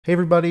Hey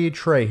everybody,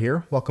 Trey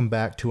here. Welcome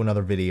back to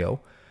another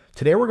video.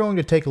 Today we're going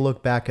to take a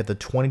look back at the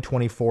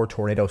 2024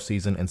 tornado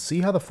season and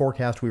see how the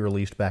forecast we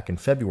released back in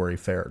February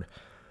fared.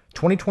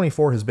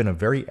 2024 has been a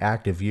very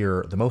active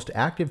year, the most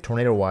active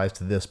tornado-wise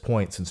to this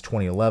point since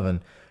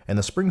 2011, and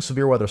the spring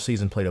severe weather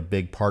season played a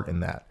big part in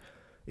that.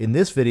 In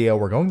this video,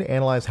 we're going to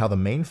analyze how the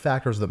main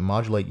factors that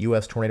modulate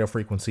U.S. tornado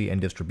frequency and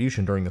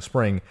distribution during the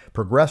spring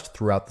progressed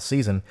throughout the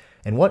season,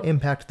 and what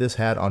impact this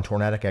had on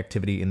tornadic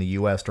activity in the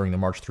U.S. during the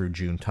March through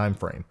June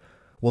timeframe.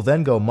 We'll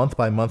then go month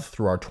by month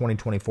through our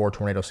 2024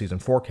 tornado season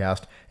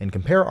forecast and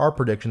compare our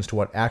predictions to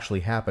what actually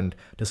happened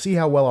to see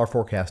how well our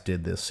forecast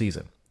did this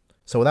season.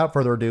 So without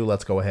further ado,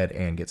 let's go ahead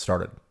and get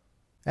started.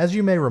 As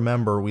you may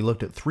remember, we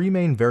looked at three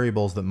main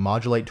variables that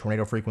modulate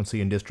tornado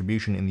frequency and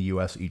distribution in the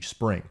U.S. each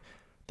spring: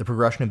 the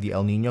progression of the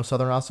El Niño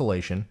Southern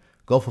Oscillation,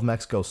 Gulf of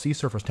Mexico sea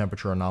surface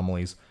temperature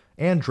anomalies,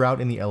 and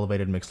drought in the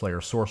elevated mixed layer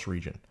source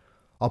region.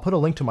 I'll put a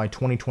link to my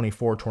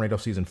 2024 tornado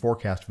season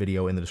forecast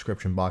video in the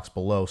description box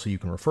below so you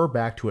can refer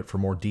back to it for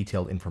more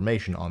detailed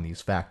information on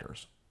these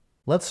factors.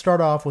 Let's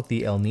start off with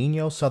the El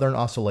Niño Southern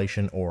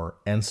Oscillation, or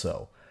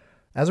ENSO.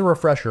 As a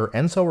refresher,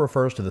 ENSO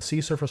refers to the sea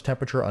surface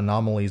temperature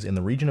anomalies in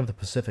the region of the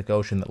Pacific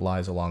Ocean that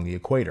lies along the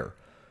equator.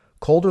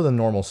 Colder than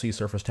normal sea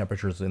surface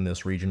temperatures in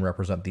this region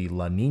represent the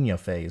La Niña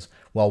phase,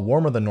 while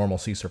warmer than normal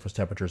sea surface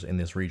temperatures in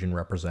this region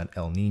represent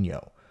El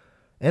Niño.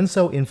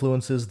 ENSO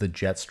influences the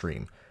jet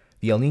stream.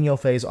 The El Niño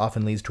phase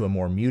often leads to a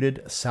more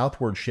muted,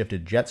 southward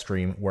shifted jet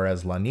stream,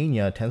 whereas La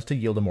Niña tends to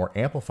yield a more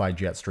amplified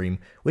jet stream,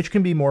 which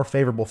can be more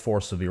favorable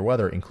for severe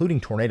weather, including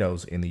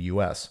tornadoes in the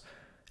U.S.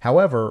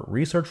 However,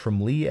 research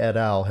from Lee et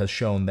al. Has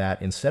shown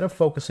that instead of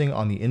focusing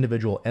on the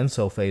individual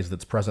ENSO phase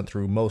that's present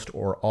through most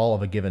or all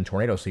of a given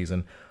tornado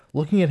season,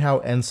 looking at how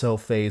ENSO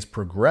phase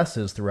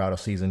progresses throughout a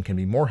season can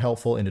be more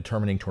helpful in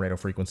determining tornado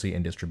frequency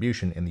and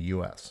distribution in the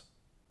U.S.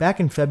 Back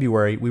in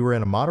February, we were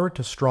in a moderate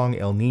to strong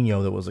El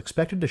Niño that was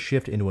expected to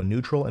shift into a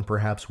neutral and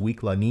perhaps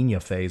weak La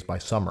Niña phase by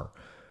summer.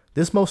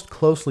 This most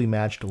closely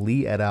matched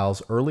Lee et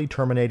al.'s early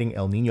terminating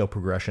El Niño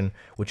progression,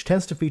 which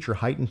tends to feature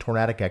heightened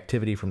tornadic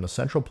activity from the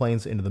Central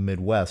Plains into the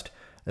Midwest,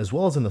 as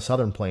well as in the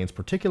Southern Plains,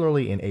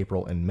 particularly in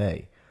April and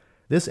May.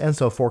 This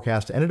ENSO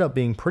forecast ended up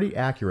being pretty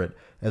accurate,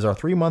 as our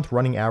 3-month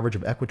running average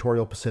of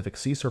equatorial Pacific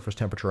sea surface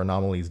temperature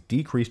anomalies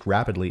decreased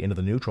rapidly into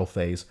the neutral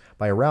phase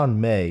by around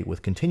May,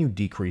 with continued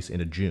decrease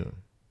into June.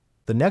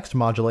 The next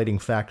modulating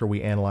factor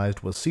we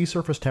analyzed was sea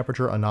surface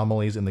temperature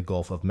anomalies in the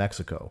Gulf of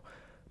Mexico.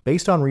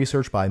 Based on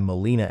research by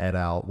Molina et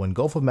al., when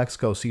Gulf of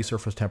Mexico sea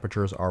surface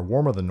temperatures are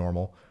warmer than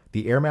normal,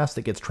 the air mass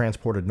that gets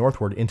transported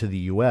northward into the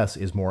U.S.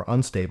 is more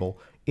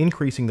unstable,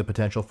 increasing the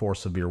potential for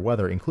severe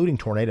weather, including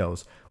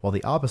tornadoes, while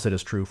the opposite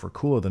is true for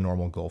cooler than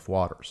normal Gulf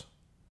waters.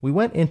 We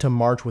went into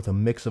March with a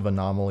mix of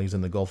anomalies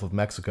in the Gulf of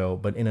Mexico,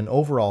 but in an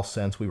overall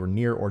sense we were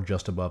near or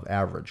just above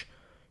average.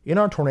 In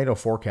our tornado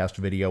forecast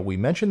video, we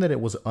mentioned that it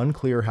was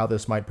unclear how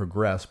this might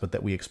progress, but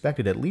that we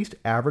expected at least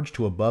average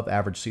to above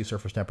average sea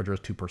surface temperatures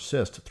to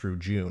persist through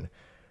June.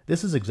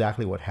 This is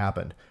exactly what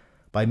happened.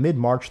 By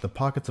mid-March, the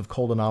pockets of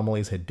cold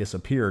anomalies had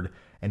disappeared,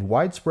 and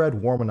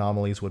widespread warm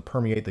anomalies would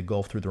permeate the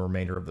Gulf through the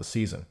remainder of the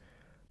season.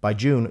 By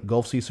June,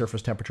 Gulf sea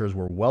surface temperatures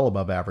were well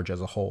above average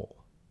as a whole.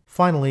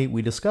 Finally,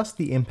 we discussed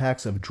the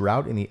impacts of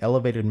drought in the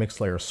elevated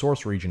mixed layer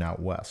source region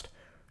out west.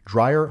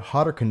 Drier,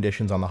 hotter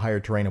conditions on the higher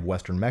terrain of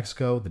western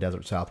Mexico, the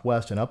desert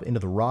southwest, and up into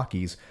the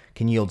Rockies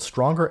can yield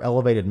stronger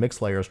elevated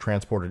mixed layers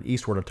transported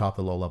eastward atop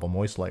the low-level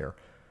moist layer.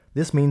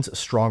 This means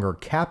stronger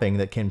capping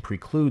that can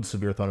preclude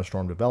severe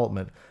thunderstorm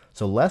development,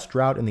 so less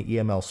drought in the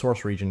EML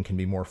source region can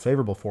be more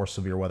favorable for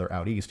severe weather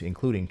out east,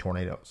 including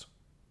tornadoes.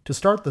 To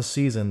start the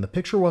season, the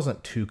picture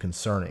wasn't too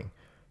concerning.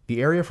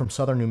 The area from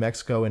southern New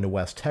Mexico into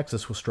west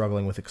Texas was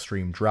struggling with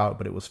extreme drought,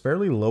 but it was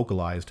fairly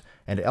localized,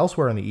 and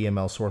elsewhere in the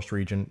EML source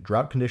region,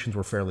 drought conditions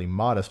were fairly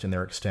modest in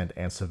their extent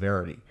and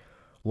severity.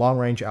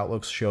 Long-range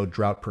outlooks showed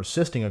drought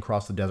persisting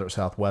across the desert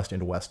southwest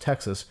into west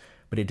Texas,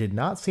 but it did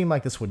not seem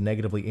like this would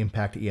negatively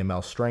impact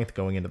EML strength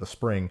going into the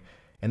spring,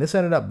 and this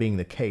ended up being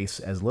the case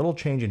as little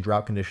change in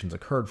drought conditions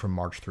occurred from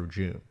March through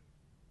June.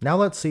 Now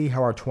let's see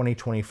how our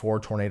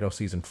 2024 tornado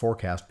season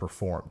forecast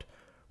performed.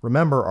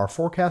 Remember, our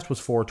forecast was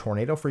for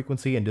tornado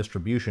frequency and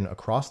distribution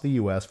across the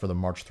U.S. for the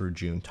March through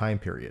June time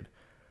period.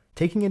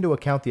 Taking into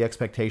account the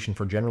expectation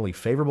for generally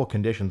favorable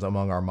conditions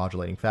among our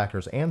modulating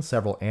factors and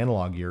several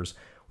analog years,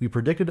 we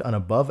predicted an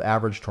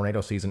above-average tornado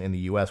season in the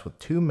U.S. with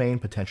two main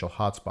potential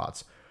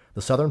hotspots: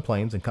 the Southern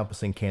Plains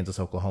encompassing Kansas,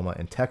 Oklahoma,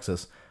 and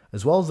Texas,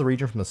 as well as the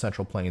region from the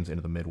Central Plains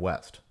into the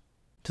Midwest.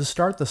 To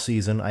start the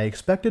season, I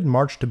expected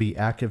March to be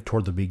active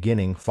toward the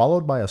beginning,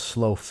 followed by a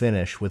slow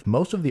finish, with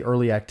most of the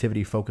early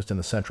activity focused in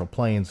the Central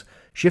Plains,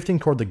 shifting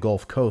toward the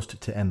Gulf Coast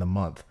to end the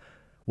month.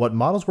 What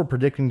models were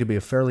predicting to be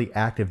a fairly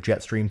active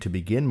jet stream to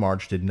begin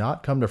March did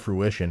not come to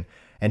fruition,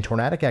 and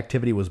tornadic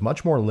activity was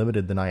much more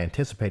limited than I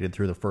anticipated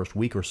through the first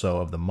week or so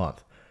of the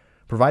month.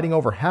 Providing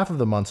over half of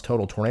the month's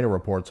total tornado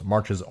reports,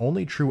 March's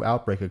only true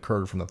outbreak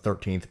occurred from the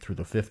 13th through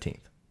the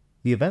 15th.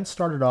 The event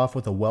started off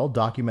with a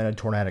well-documented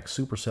tornadic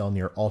supercell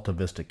near Alta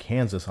Vista,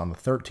 Kansas on the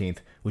 13th,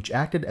 which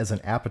acted as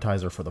an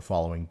appetizer for the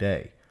following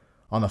day.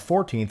 On the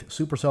 14th,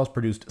 supercells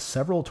produced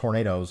several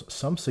tornadoes,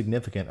 some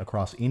significant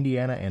across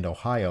Indiana and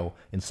Ohio,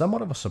 in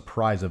somewhat of a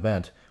surprise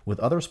event, with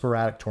other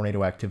sporadic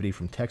tornado activity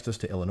from Texas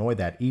to Illinois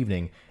that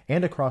evening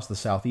and across the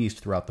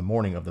southeast throughout the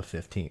morning of the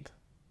 15th.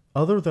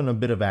 Other than a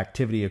bit of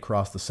activity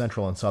across the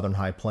central and southern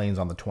high plains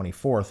on the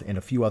 24th and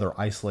a few other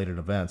isolated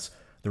events,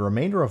 the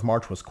remainder of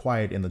March was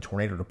quiet in the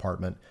tornado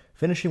department,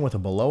 finishing with a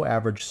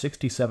below-average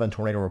 67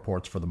 tornado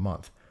reports for the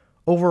month.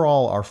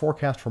 Overall, our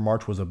forecast for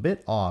March was a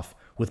bit off,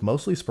 with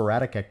mostly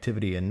sporadic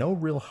activity and no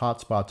real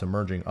hotspots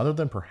emerging other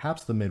than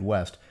perhaps the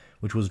Midwest,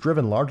 which was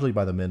driven largely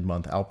by the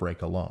mid-month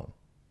outbreak alone.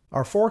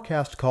 Our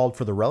forecast called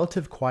for the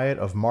relative quiet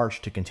of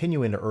March to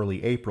continue into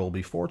early April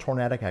before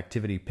tornadic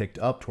activity picked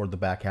up toward the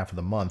back half of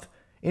the month,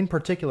 in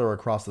particular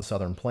across the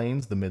southern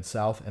plains, the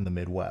Mid-South, and the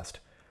Midwest.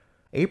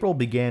 April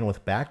began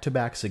with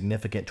back-to-back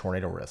significant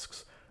tornado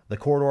risks. The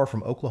corridor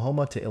from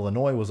Oklahoma to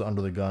Illinois was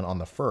under the gun on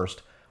the 1st,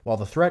 while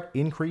the threat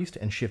increased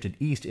and shifted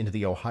east into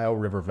the Ohio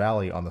River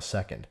Valley on the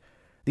 2nd.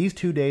 These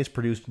 2 days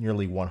produced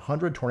nearly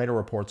 100 tornado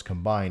reports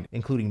combined,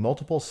 including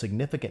multiple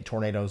significant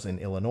tornadoes in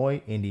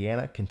Illinois,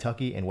 Indiana,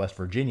 Kentucky, and West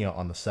Virginia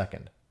on the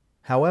 2nd.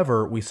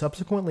 However, we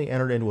subsequently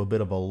entered into a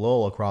bit of a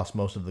lull across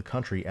most of the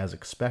country as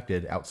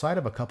expected, outside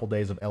of a couple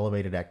days of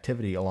elevated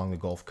activity along the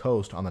Gulf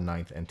Coast on the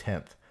 9th and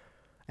 10th.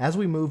 As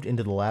we moved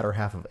into the latter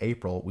half of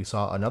April, we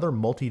saw another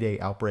multi-day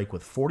outbreak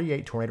with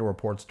 48 tornado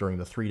reports during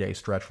the 3-day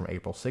stretch from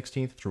April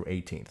 16th through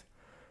 18th.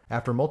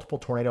 After multiple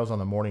tornadoes on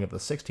the morning of the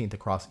 16th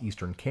across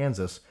eastern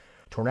Kansas,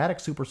 tornadic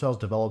supercells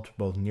developed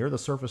both near the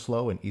surface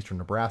low in eastern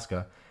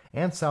Nebraska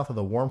and south of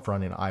the warm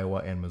front in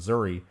Iowa and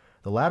Missouri,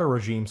 the latter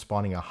regime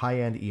spawning a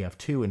high-end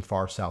EF2 in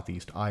far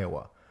southeast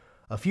Iowa.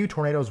 A few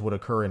tornadoes would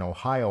occur in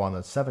Ohio on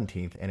the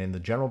 17th and in the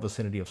general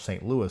vicinity of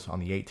St. Louis on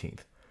the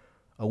 18th.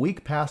 A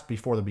week passed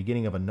before the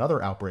beginning of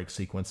another outbreak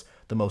sequence,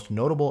 the most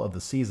notable of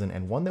the season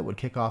and one that would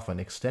kick off an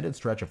extended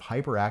stretch of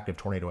hyperactive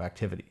tornado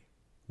activity.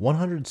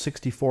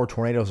 164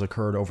 tornadoes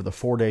occurred over the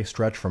 4-day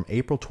stretch from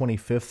April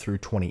 25th through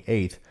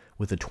 28th,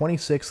 with the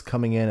 26th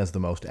coming in as the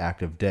most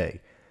active day.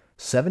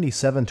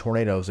 77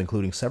 tornadoes,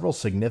 including several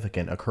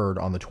significant, occurred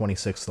on the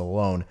 26th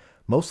alone,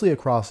 mostly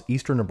across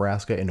eastern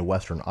Nebraska into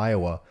western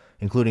Iowa,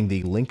 including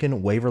the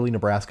Lincoln-Waverly,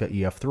 Nebraska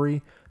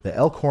EF3, the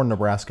Elkhorn,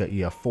 Nebraska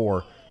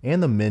EF4,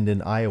 and the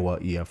Minden, Iowa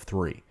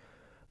EF3.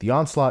 The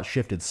onslaught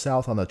shifted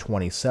south on the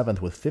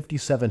 27th with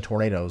 57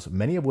 tornadoes,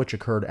 many of which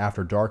occurred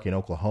after dark in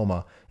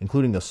Oklahoma,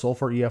 including the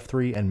Sulphur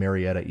EF3 and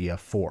Marietta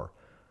EF4.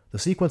 The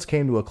sequence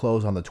came to a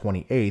close on the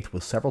 28th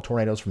with several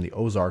tornadoes from the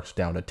Ozarks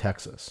down to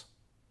Texas.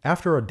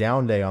 After a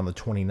down day on the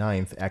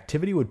 29th,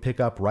 activity would pick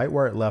up right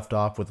where it left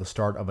off with the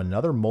start of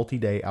another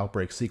multi-day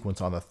outbreak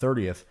sequence on the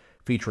 30th,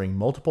 featuring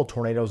multiple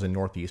tornadoes in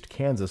northeast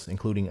Kansas,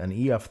 including an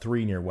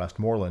EF3 near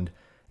Westmoreland,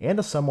 and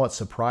a somewhat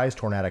surprise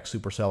tornadic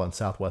supercell in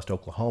southwest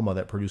Oklahoma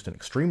that produced an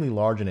extremely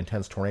large and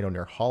intense tornado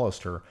near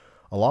Hollister,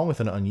 along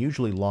with an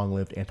unusually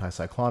long-lived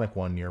anticyclonic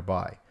one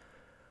nearby.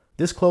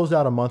 This closed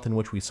out a month in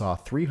which we saw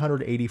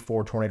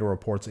 384 tornado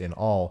reports in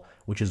all,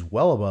 which is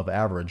well above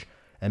average,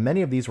 and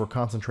many of these were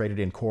concentrated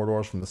in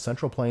corridors from the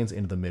Central Plains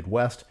into the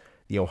Midwest,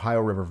 the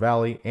Ohio River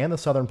Valley, and the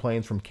Southern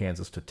Plains from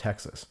Kansas to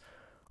Texas.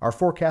 Our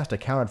forecast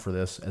accounted for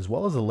this, as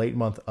well as a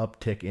late-month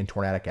uptick in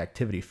tornadic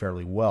activity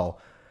fairly well,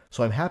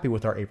 so I'm happy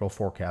with our April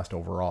forecast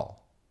overall.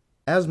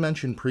 As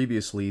mentioned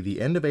previously,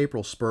 the end of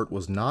April spurt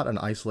was not an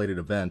isolated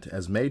event,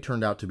 as May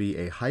turned out to be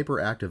a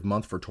hyperactive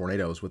month for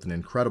tornadoes with an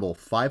incredible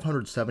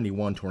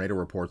 571 tornado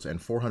reports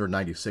and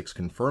 496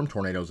 confirmed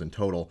tornadoes in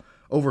total,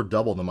 over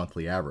double the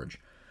monthly average.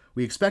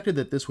 We expected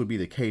that this would be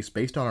the case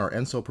based on our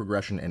ENSO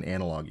progression and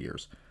analog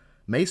years.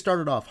 May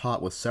started off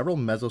hot with several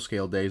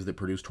mesoscale days that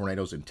produced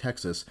tornadoes in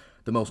Texas,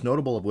 the most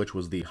notable of which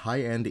was the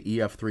high-end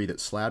EF3 that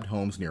slabbed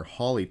homes near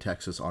Hawley,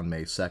 Texas on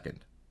May 2nd.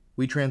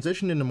 We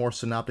transitioned into more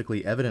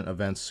synoptically evident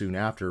events soon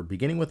after,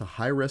 beginning with a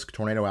high-risk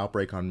tornado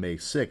outbreak on May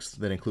 6th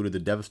that included the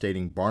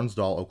devastating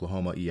Barnsdall,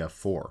 Oklahoma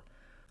EF4.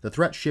 The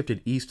threat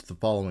shifted east the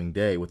following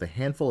day with a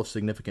handful of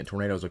significant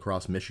tornadoes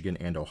across Michigan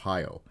and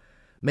Ohio.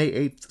 May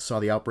 8th saw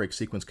the outbreak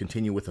sequence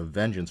continue with a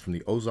vengeance from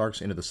the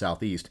Ozarks into the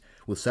southeast,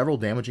 with several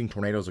damaging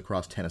tornadoes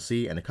across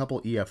Tennessee and a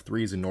couple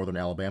EF3s in northern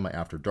Alabama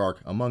after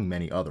dark, among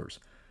many others.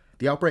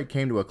 The outbreak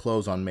came to a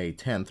close on May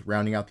 10th,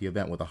 rounding out the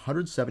event with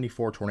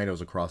 174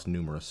 tornadoes across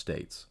numerous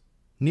states.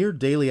 Near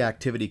daily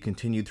activity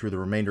continued through the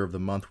remainder of the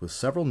month with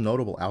several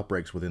notable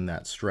outbreaks within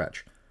that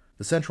stretch.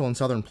 The central and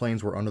southern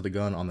plains were under the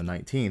gun on the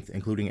 19th,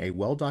 including a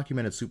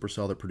well-documented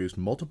supercell that produced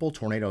multiple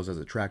tornadoes as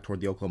it tracked toward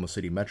the Oklahoma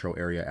City metro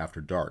area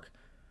after dark.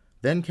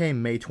 Then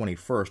came May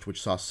 21st,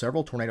 which saw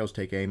several tornadoes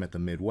take aim at the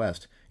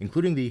Midwest,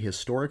 including the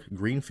historic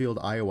Greenfield,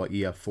 Iowa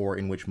EF4,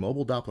 in which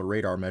mobile Doppler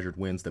radar measured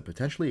winds that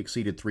potentially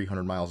exceeded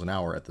 300 miles an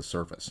hour at the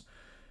surface.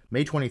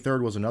 May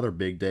 23rd was another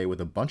big day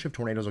with a bunch of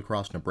tornadoes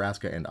across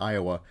Nebraska and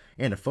Iowa,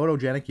 and a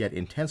photogenic yet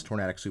intense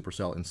tornadic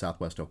supercell in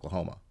southwest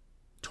Oklahoma.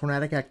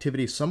 Tornadic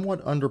activity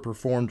somewhat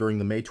underperformed during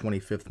the May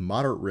 25th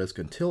moderate risk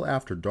until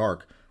after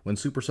dark, when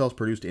supercells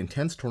produced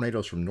intense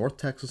tornadoes from North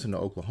Texas into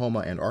Oklahoma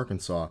and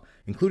Arkansas,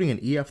 including an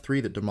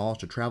EF3 that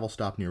demolished a travel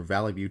stop near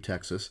Valley View,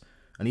 Texas,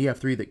 an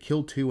EF3 that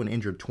killed 2 and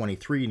injured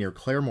 23 near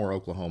Claremore,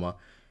 Oklahoma,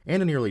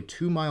 and a nearly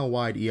 2-mile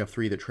wide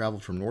EF3 that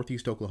traveled from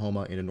northeast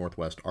Oklahoma into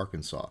northwest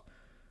Arkansas.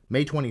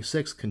 May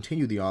 26th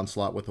continued the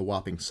onslaught with a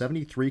whopping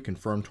 73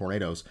 confirmed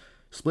tornadoes,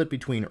 split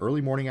between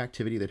early morning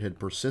activity that had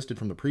persisted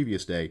from the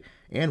previous day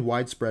and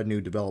widespread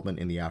new development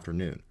in the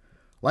afternoon.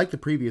 Like the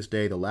previous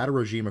day, the latter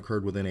regime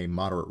occurred within a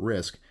moderate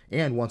risk,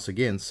 and once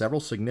again,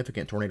 several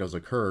significant tornadoes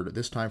occurred,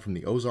 this time from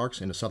the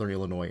Ozarks into southern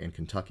Illinois and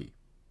Kentucky.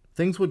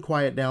 Things would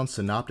quiet down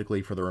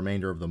synoptically for the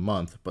remainder of the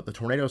month, but the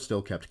tornadoes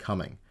still kept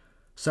coming.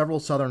 Several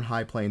southern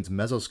high plains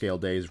mesoscale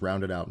days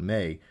rounded out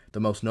May, the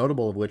most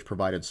notable of which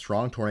provided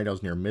strong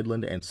tornadoes near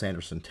Midland and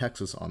Sanderson,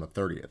 Texas on the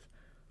 30th.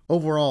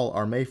 Overall,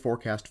 our May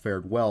forecast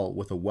fared well,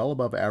 with a well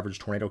above average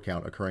tornado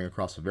count occurring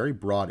across a very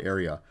broad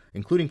area,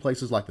 including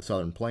places like the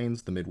Southern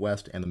Plains, the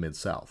Midwest, and the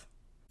Mid-South.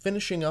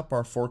 Finishing up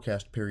our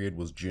forecast period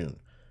was June.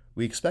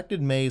 We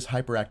expected May's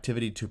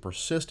hyperactivity to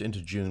persist into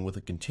June with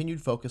a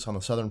continued focus on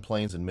the Southern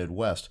Plains and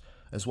Midwest,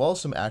 as well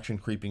as some action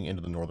creeping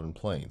into the Northern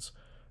Plains.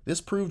 This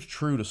proved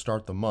true to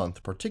start the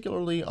month,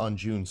 particularly on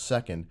June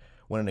 2nd,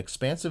 when an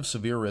expansive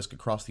severe risk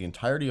across the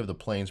entirety of the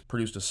plains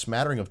produced a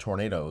smattering of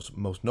tornadoes,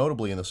 most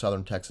notably in the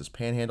southern Texas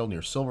Panhandle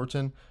near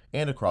Silverton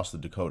and across the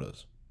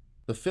Dakotas.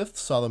 The 5th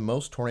saw the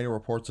most tornado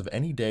reports of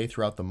any day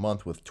throughout the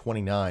month, with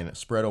 29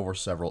 spread over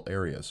several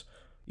areas.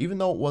 Even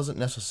though it wasn't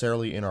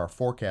necessarily in our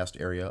forecast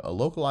area, a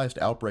localized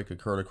outbreak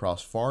occurred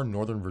across far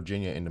northern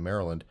Virginia into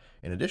Maryland,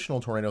 and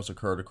additional tornadoes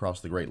occurred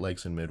across the Great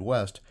Lakes and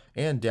Midwest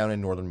and down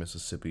in northern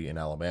Mississippi and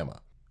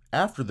Alabama.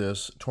 After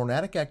this,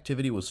 tornadic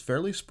activity was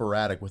fairly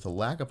sporadic with a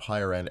lack of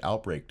higher-end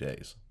outbreak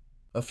days.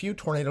 A few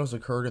tornadoes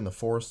occurred in the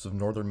forests of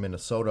northern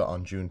Minnesota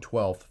on June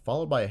 12th,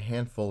 followed by a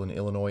handful in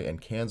Illinois and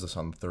Kansas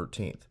on the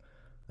 13th.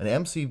 An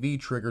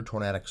MCV triggered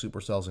tornadic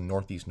supercells in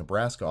northeast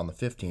Nebraska on the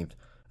 15th,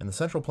 and the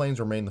Central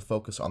Plains remained the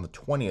focus on the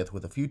 20th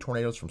with a few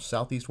tornadoes from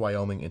southeast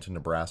Wyoming into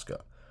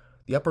Nebraska.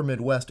 The upper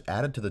Midwest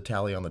added to the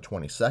tally on the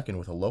 22nd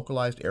with a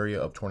localized area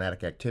of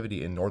tornadic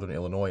activity in northern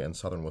Illinois and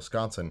southern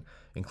Wisconsin,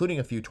 including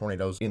a few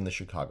tornadoes in the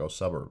Chicago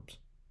suburbs.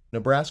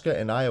 Nebraska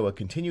and Iowa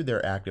continued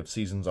their active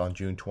seasons on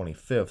June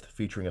 25th,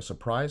 featuring a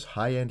surprise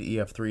high-end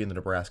EF3 in the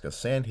Nebraska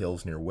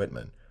Sandhills near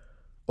Whitman.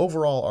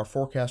 Overall, our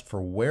forecast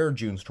for where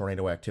June's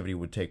tornado activity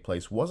would take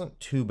place wasn't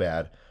too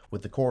bad,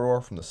 with the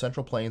corridor from the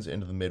Central Plains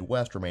into the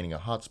Midwest remaining a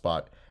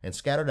hotspot and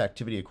scattered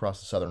activity across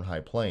the southern high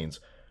plains,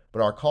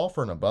 but our call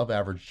for an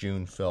above-average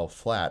June fell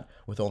flat,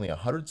 with only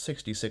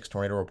 166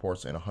 tornado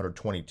reports and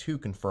 122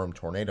 confirmed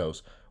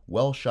tornadoes,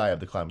 well shy of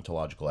the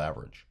climatological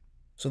average.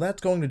 So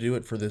that's going to do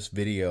it for this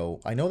video.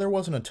 I know there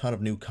wasn't a ton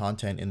of new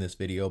content in this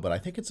video, but I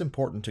think it's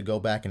important to go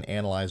back and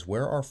analyze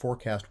where our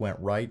forecast went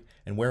right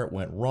and where it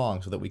went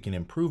wrong so that we can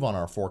improve on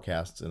our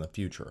forecasts in the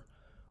future.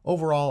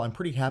 Overall, I'm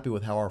pretty happy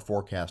with how our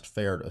forecast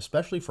fared,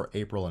 especially for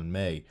April and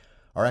May.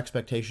 Our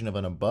expectation of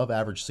an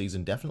above-average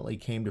season definitely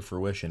came to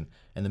fruition,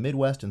 and the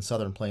Midwest and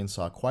Southern Plains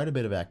saw quite a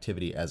bit of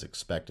activity as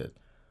expected.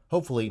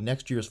 Hopefully,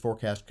 next year's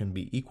forecast can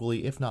be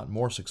equally, if not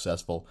more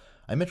successful.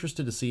 I'm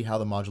interested to see how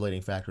the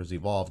modulating factors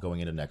evolve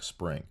going into next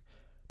spring.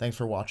 Thanks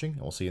for watching,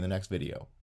 and we'll see you in the next video.